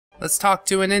Let's talk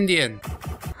to an Indian.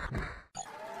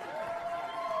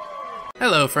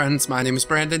 Hello friends, my name is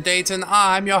Brandon Dayton.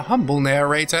 I'm your humble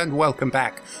narrator and welcome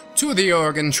back to the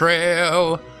Oregon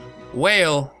Trail.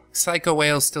 Whale. Psycho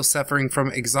Whale still suffering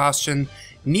from exhaustion.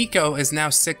 Nico is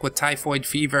now sick with typhoid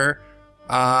fever.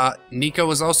 Nico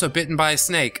was also bitten by a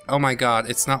snake. Oh my god,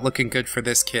 it's not looking good for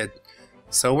this kid.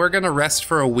 So we're gonna rest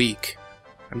for a week.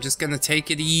 I'm just gonna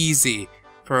take it easy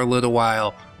for a little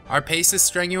while. Our pace is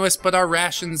strenuous, but our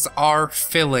rations are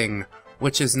filling,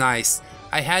 which is nice.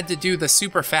 I had to do the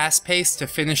super fast pace to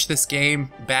finish this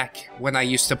game back when I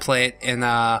used to play it in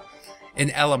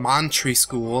elementary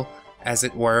school, as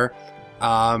it were.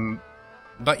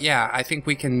 But yeah, I think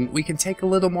we can take a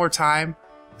little more time.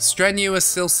 Strenuous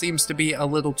still seems to be a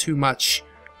little too much,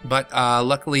 but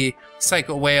luckily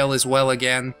Psycho Whale is well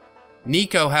again.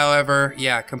 Nico, however,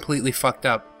 yeah, completely fucked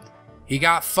up. He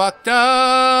got fucked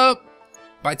up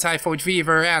by typhoid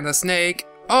fever and a snake.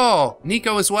 Oh,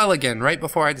 Nico is well again right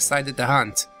before I decided to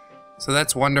hunt. So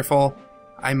that's wonderful.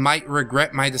 I might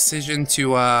regret my decision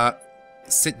to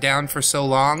sit down for so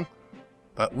long,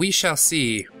 but we shall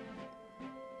see.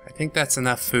 I think that's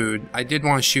enough food. I did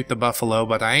want to shoot the buffalo,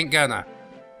 but I ain't gonna.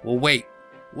 We'll wait.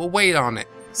 We'll wait on it.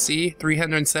 See?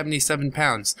 377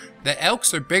 pounds. The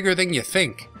elks are bigger than you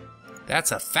think.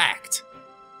 That's a fact.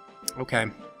 Okay.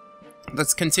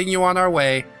 Let's continue on our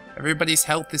way. Everybody's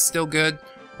health is still good.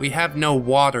 We have no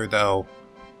water, though.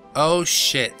 Oh,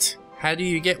 shit. How do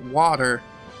you get water?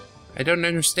 I don't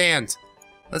understand.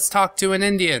 Let's talk to an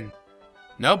Indian.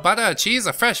 No butter, cheese,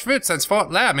 or fresh fruit since Fort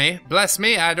Laramie. Bless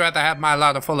me, I'd rather have my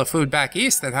larder full of food back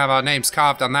east than have our names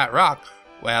carved on that rock.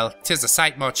 Well, 'tis a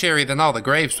sight more cheery than all the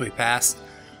graves we passed.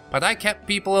 But I kept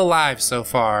people alive so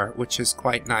far, which is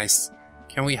quite nice.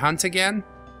 Can we hunt again?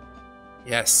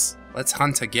 Yes, let's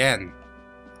hunt again.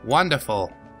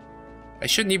 Wonderful. I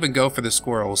shouldn't even go for the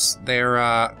squirrels.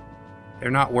 They're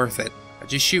not worth it. I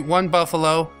just shoot one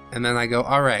buffalo, and then I go,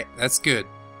 alright, that's good.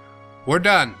 We're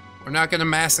done. We're not gonna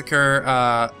massacre,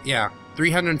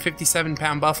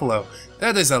 357-pound buffalo.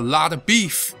 That is a lot of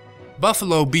beef.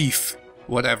 Buffalo beef.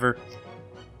 Whatever.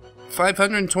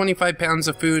 525 pounds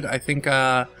of food. I think,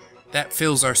 that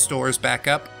fills our stores back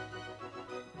up.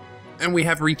 And we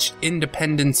have reached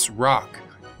Independence Rock,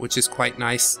 which is quite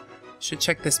nice. Should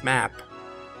check this map.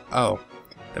 Oh,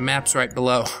 the map's right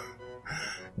below.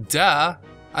 Duh!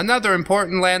 Another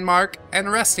important landmark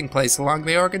and resting place along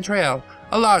the Oregon Trail.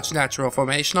 A large natural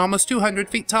formation almost 200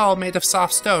 feet tall made of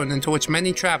soft stone into which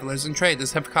many travelers and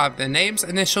traders have carved their names,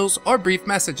 initials, or brief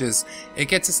messages. It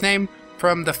gets its name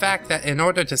from the fact that in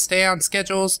order to stay on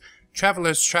schedules,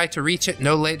 travelers try to reach it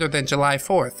no later than July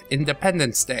 4th,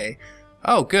 Independence Day.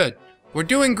 Oh, good. We're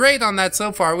doing great on that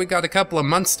so far. We got a couple of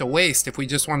months to waste if we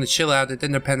just want to chill out at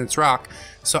Independence Rock.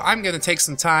 So I'm going to take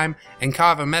some time and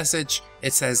carve a message.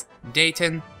 It says,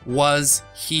 Dayton was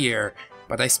here.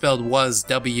 But I spelled was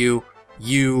W-U-Z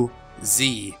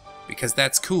because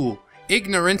that's cool.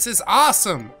 Ignorance is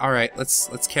awesome. Alright, let's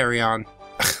carry on.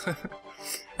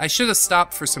 I should have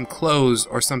stopped for some clothes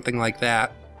or something like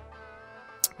that.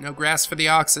 No grass for the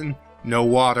oxen. No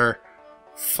water.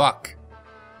 Fuck.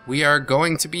 We are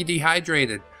going to be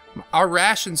dehydrated. Our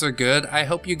rations are good. I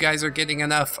hope you guys are getting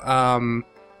enough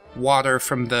water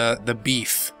from the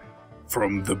beef.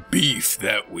 From the beef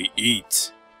that we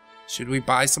eat. Should we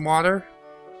buy some water?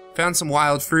 Found some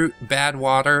wild fruit, bad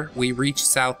water. We reached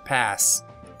South Pass.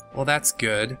 Well, that's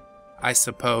good, I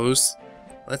suppose.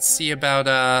 Let's see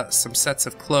about some sets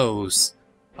of clothes.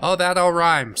 Oh, that all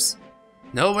rhymes.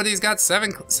 Nobody's got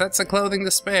 7 sets of clothing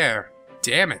to spare.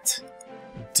 Damn it.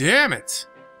 Damn it.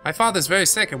 My father's very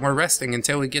sick and we're resting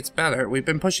until he gets better. We've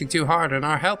been pushing too hard and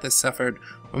our health has suffered.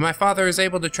 When my father is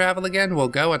able to travel again, we'll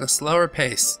go at a slower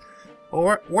pace.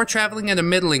 Or we're traveling at a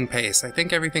middling pace. I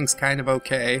think everything's kind of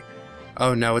okay.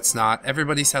 Oh no, it's not.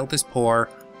 Everybody's health is poor.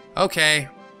 Okay,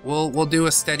 we'll do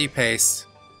a steady pace.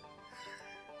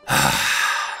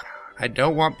 I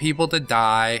don't want people to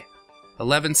die.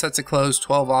 11 sets of clothes,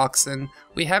 12 oxen.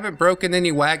 We haven't broken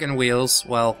any wagon wheels.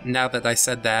 Well, now that I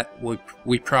said that,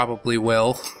 we probably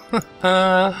will.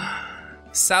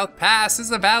 South Pass is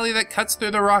a valley that cuts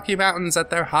through the Rocky Mountains at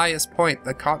their highest point,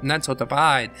 the Continental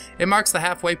Divide. It marks the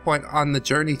halfway point on the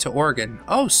journey to Oregon.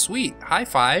 Oh, sweet. High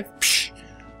five. Psh.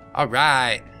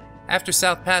 Alright. After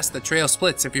South Pass, the trail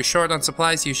splits. If you're short on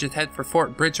supplies, you should head for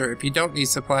Fort Bridger. If you don't need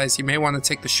supplies, you may want to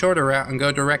take the shorter route and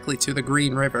go directly to the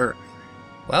Green River.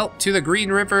 Well, to the Green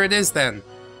River it is then.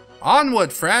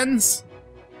 Onward, friends!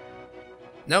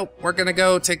 Nope, we're gonna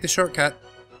go take the shortcut.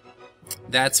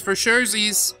 That's for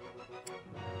surezies.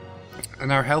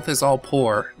 And our health is all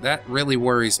poor. That really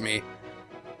worries me.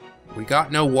 We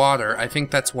got no water. I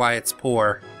think that's why it's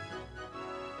poor.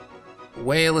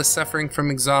 Whale is suffering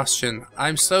from exhaustion.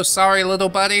 I'm so sorry, little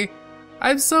buddy.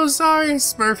 I'm so sorry.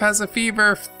 Smurf has a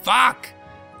fever. Fuck.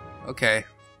 Okay.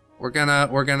 We're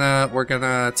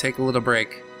gonna take a little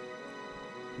break.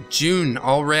 June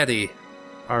already.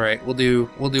 Alright, we'll do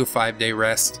a 5-day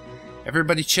rest.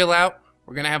 Everybody chill out.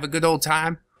 We're gonna have a good old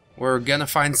time. We're gonna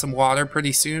find some water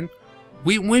pretty soon.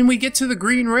 When we get to the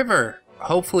Green River,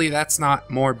 hopefully that's not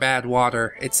more bad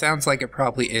water. It sounds like it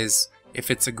probably is if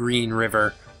it's a green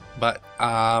river. But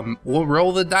we'll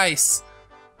roll the dice.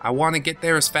 I want to get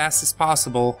there as fast as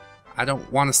possible. I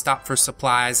don't want to stop for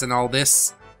supplies and all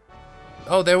this.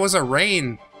 Oh, there was a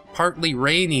rain. Partly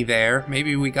rainy there.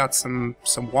 Maybe we got some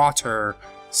water.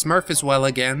 Smurf is well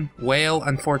again. Whale,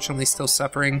 unfortunately, still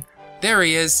suffering. There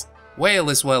he is. Whale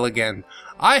is well again.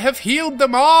 I have healed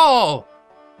them all!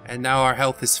 And now our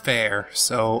health is fair.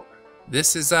 So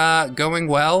this is going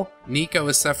well. Nico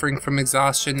is suffering from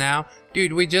exhaustion now.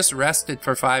 Dude, we just rested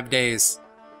for 5 days.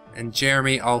 And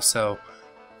Jeremy also.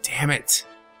 Damn it.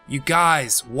 You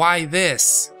guys, why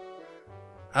this?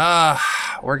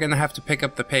 We're gonna have to pick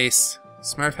up the pace.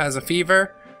 Smurf has a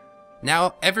fever.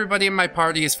 Now everybody in my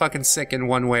party is fucking sick in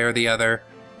one way or the other,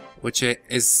 which it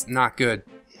is not good.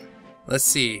 Let's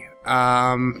see.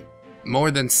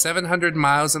 More than 700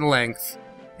 miles in length.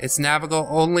 It's navigable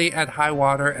only at high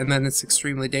water, and then it's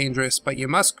extremely dangerous, but you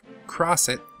must cross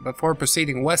it before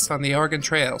proceeding west on the Oregon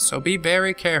Trail, so be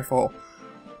very careful.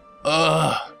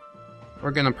 Ugh.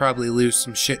 We're gonna probably lose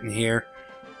some shit in here.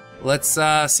 Let's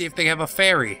see if they have a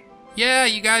ferry. Yeah,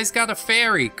 you guys got a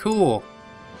ferry. Cool.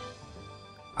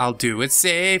 I'll do it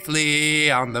safely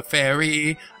on the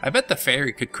ferry. I bet the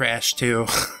ferry could crash too.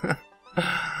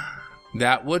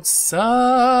 That would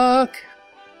suck.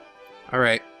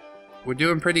 Alright. We're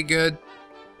doing pretty good.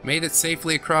 Made it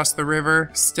safely across the river.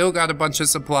 Still got a bunch of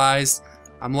supplies.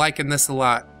 I'm liking this a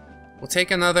lot. We'll take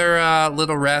another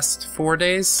little rest. 4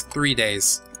 days? 3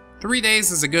 days. 3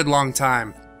 days is a good long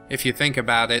time, if you think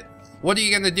about it. What are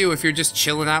you gonna do if you're just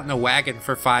chilling out in a wagon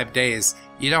for 5 days?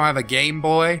 You don't have a Game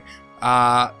Boy?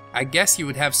 I guess you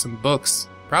would have some books.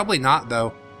 Probably not,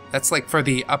 though. That's like for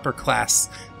the upper class.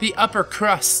 The upper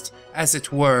crust, as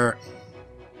it were.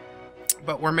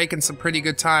 But we're making some pretty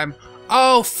good time.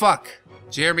 Oh, fuck!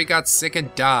 Jeremy got sick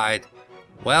and died.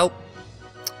 Well,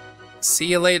 see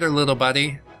you later, little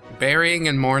buddy. Burying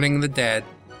and mourning the dead.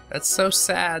 That's so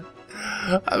sad.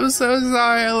 I'm so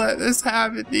sorry I let this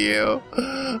happen to you.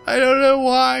 I don't know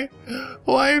why.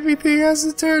 Why everything has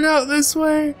to turn out this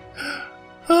way.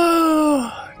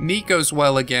 Oh, Nico's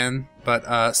well again, but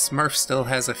Smurf still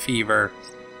has a fever.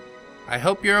 I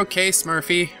hope you're okay,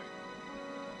 Smurfy.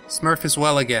 Smurf is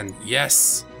well again.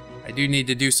 Yes. I do need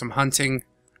to do some hunting.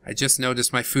 I just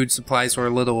noticed my food supplies were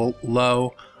a little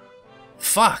low.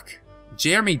 Fuck.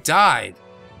 Jeremy died.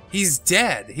 He's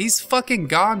dead. He's fucking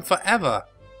gone forever.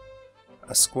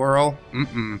 A squirrel?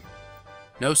 Mm-mm.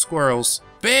 No squirrels.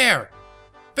 Bear!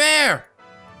 Bear!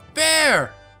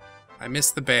 Bear! I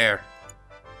missed the bear.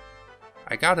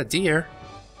 I got a deer.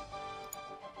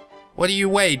 What do you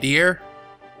weigh, deer?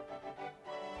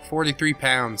 43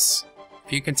 pounds.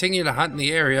 If you continue to hunt in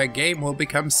the area, game will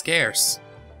become scarce.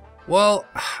 Well,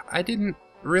 I didn't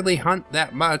really hunt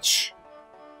that much.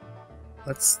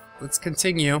 Let's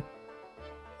continue.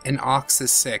 An ox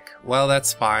is sick. Well,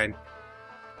 that's fine.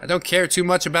 I don't care too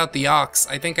much about the ox.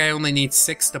 I think I only need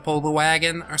 6 to pull the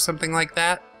wagon or something like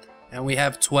that. And we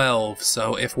have 12,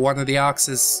 so if one of the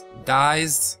oxes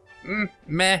dies,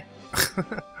 meh.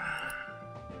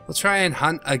 We'll try and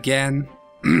hunt again.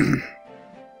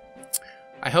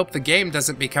 I hope the game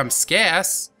doesn't become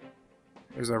scarce.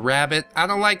 There's a rabbit. I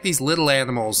don't like these little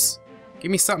animals.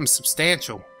 Give me something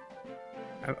substantial.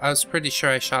 I was pretty sure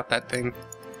I shot that thing.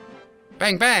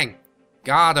 Bang, bang.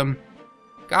 Got him.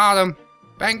 Got him.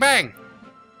 Bang, bang.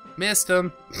 Missed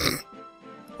him.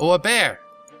 Oh, a bear.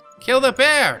 Kill the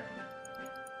bear.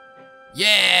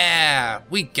 Yeah,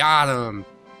 we got him.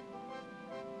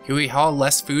 Can we haul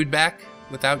less food back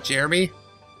without Jeremy?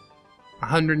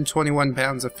 121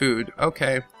 pounds of food.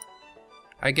 Okay.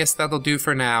 I guess that'll do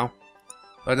for now.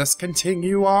 Let us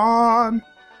continue on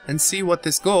and see what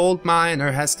this gold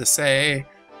miner has to say.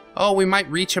 Oh, we might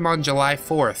reach him on July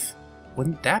 4th.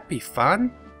 Wouldn't that be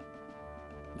fun?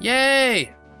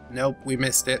 Yay! Nope, we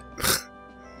missed it.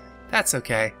 That's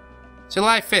okay.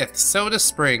 July 5th, Soda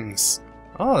Springs.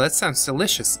 Oh, that sounds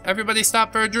delicious. Everybody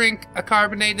stop for a drink, a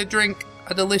carbonated drink,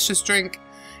 a delicious drink.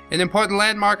 An important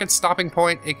landmark and stopping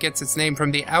point, it gets its name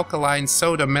from the alkaline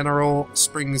soda mineral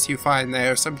springs you find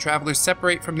there. Some travelers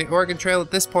separate from the Oregon Trail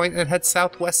at this point and head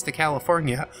southwest to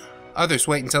California. Others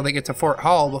wait until they get to Fort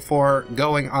Hall before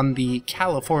going on the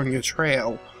California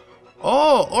Trail.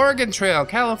 Oh, Oregon Trail,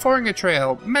 California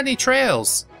Trail, many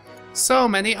trails. So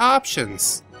many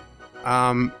options.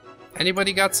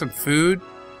 Anybody got some food?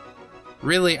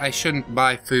 Really, I shouldn't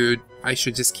buy food. I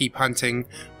should just keep hunting.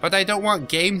 But I don't want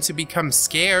game to become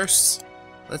scarce.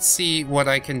 Let's see what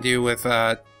I can do with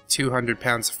 200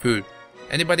 pounds of food.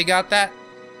 Anybody got that?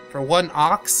 For 1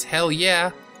 ox? Hell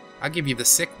yeah. I'll give you the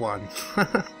sick one.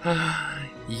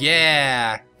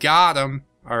 Yeah, got him.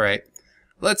 Alright,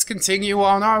 let's continue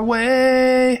on our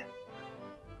way.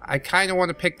 I kind of want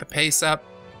to pick the pace up.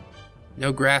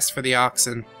 No grass for the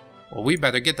oxen. Well, we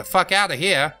better get the fuck out of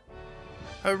here.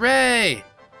 Hooray!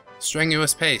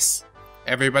 Strenuous pace.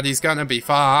 Everybody's gonna be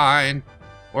fine.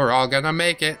 We're all gonna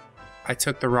make it. I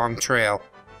took the wrong trail.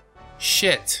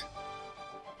 Shit.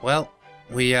 Well,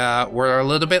 we're a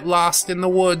little bit lost in the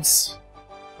woods.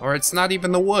 Or it's not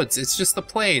even the woods, it's just the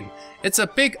plain. It's a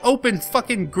big open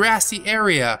fucking grassy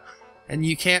area. And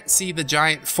you can't see the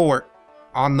giant fort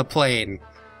on the plain.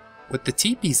 With the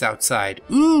teepees outside.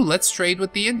 Ooh, let's trade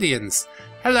with the Indians.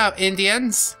 Hello,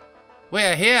 Indians.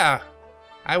 We're here.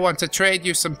 I want to trade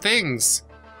you some things.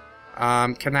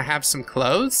 Can I have some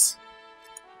clothes?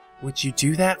 Would you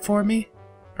do that for me?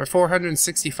 For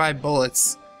 465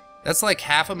 bullets. That's like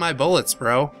half of my bullets,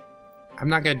 bro. I'm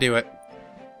not gonna do it.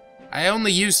 I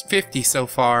only used 50 so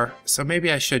far, so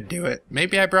maybe I should do it.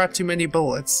 Maybe I brought too many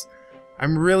bullets.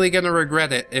 I'm really gonna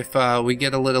regret it if we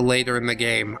get a little later in the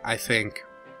game, I think.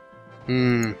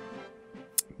 No,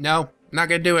 not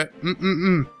gonna do it.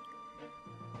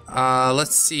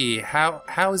 Let's see.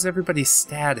 How is everybody's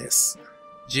status?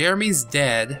 Jeremy's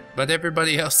dead, but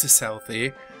everybody else is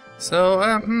healthy. So,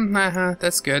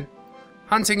 that's good.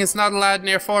 Hunting is not allowed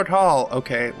near Fort Hall.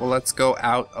 Okay, well, let's go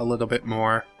out a little bit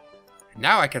more.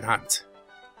 Now I can hunt.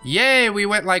 Yay, we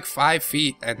went like 5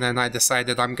 feet, and then I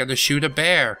decided I'm gonna shoot a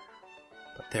bear.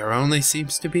 But there only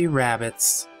seems to be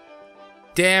rabbits.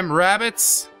 Damn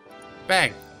rabbits!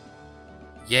 Bang.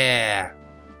 Yeah.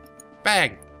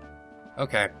 Bang.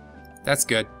 Okay, that's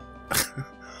good.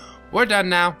 We're done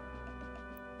now.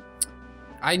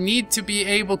 I need to be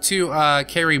able to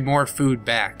carry more food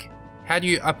back. How do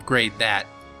you upgrade that?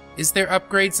 Is there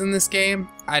upgrades in this game?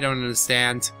 I don't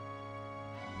understand.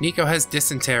 Nico has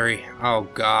dysentery. Oh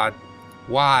god.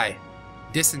 Why?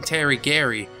 Dysentery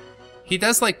Gary. He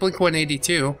does like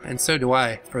Blink-182, and so do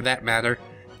I, for that matter.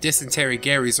 Dysentery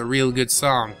Gary's a real good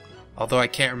song. Although I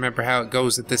can't remember how it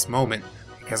goes at this moment,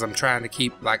 because I'm trying to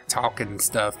keep, like, talking and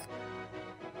stuff.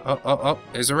 Oh,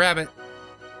 there's a rabbit.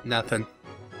 Nothing.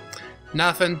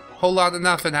 Nothing. Whole lot of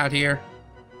nothing out here.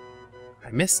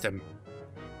 I missed him.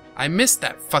 I missed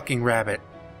that fucking rabbit.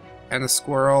 And a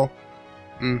squirrel.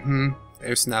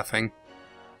 There's nothing.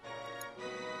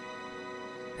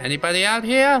 Anybody out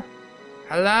here?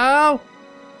 Hello?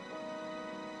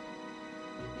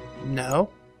 No.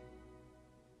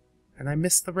 And I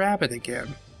missed the rabbit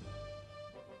again.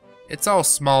 It's all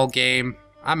small game.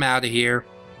 I'm out of here.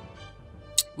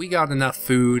 We got enough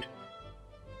food.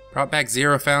 Brought back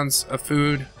 0 pounds of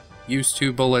food. Used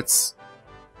 2 bullets.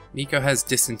 Nico has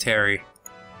dysentery.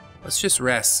 Let's just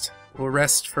rest. We'll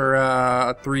rest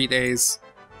for 3 days.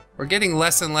 We're getting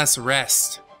less and less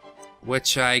rest.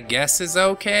 Which I guess is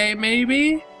okay,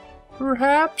 maybe?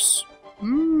 Perhaps?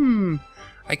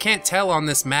 I can't tell on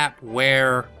this map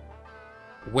where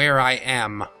I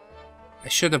am. I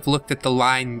should have looked at the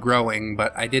line growing,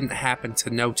 but I didn't happen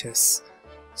to notice.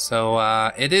 So,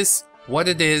 it is what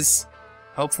it is.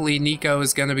 Hopefully Nico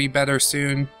is gonna be better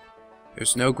soon.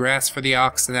 There's no grass for the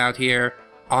oxen out here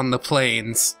on the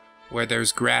plains, where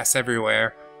there's grass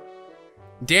everywhere.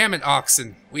 Damn it,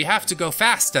 oxen! We have to go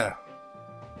faster!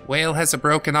 Whale has a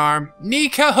broken arm.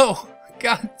 Nico!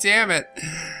 God damn it!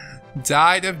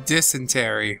 Died of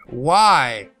dysentery.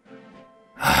 Why?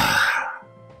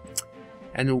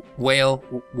 And Whale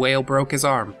broke his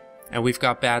arm. And we've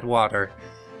got bad water.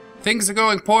 Things are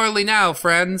going poorly now,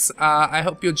 friends. I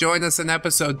hope you'll join us in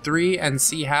episode 3 and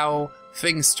see how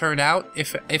things turn out.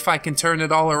 If I can turn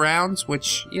it all around,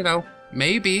 which, you know,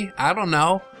 maybe. I don't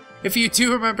know. If you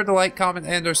do, remember to like, comment,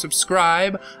 and or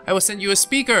subscribe. I will send you a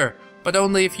speaker, but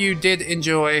only if you did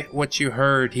enjoy what you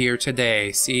heard here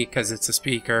today. See, because it's a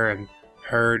speaker and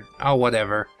heard. Oh,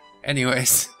 whatever.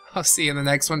 Anyways, I'll see you in the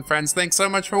next one, friends. Thanks so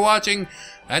much for watching,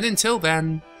 and until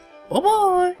then,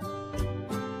 bye-bye.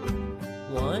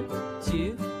 1,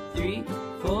 2, 3,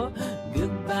 4.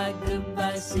 Goodbye,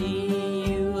 goodbye, see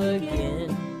you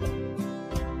again.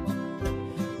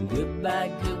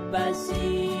 Goodbye, goodbye,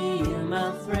 see you,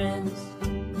 my friends.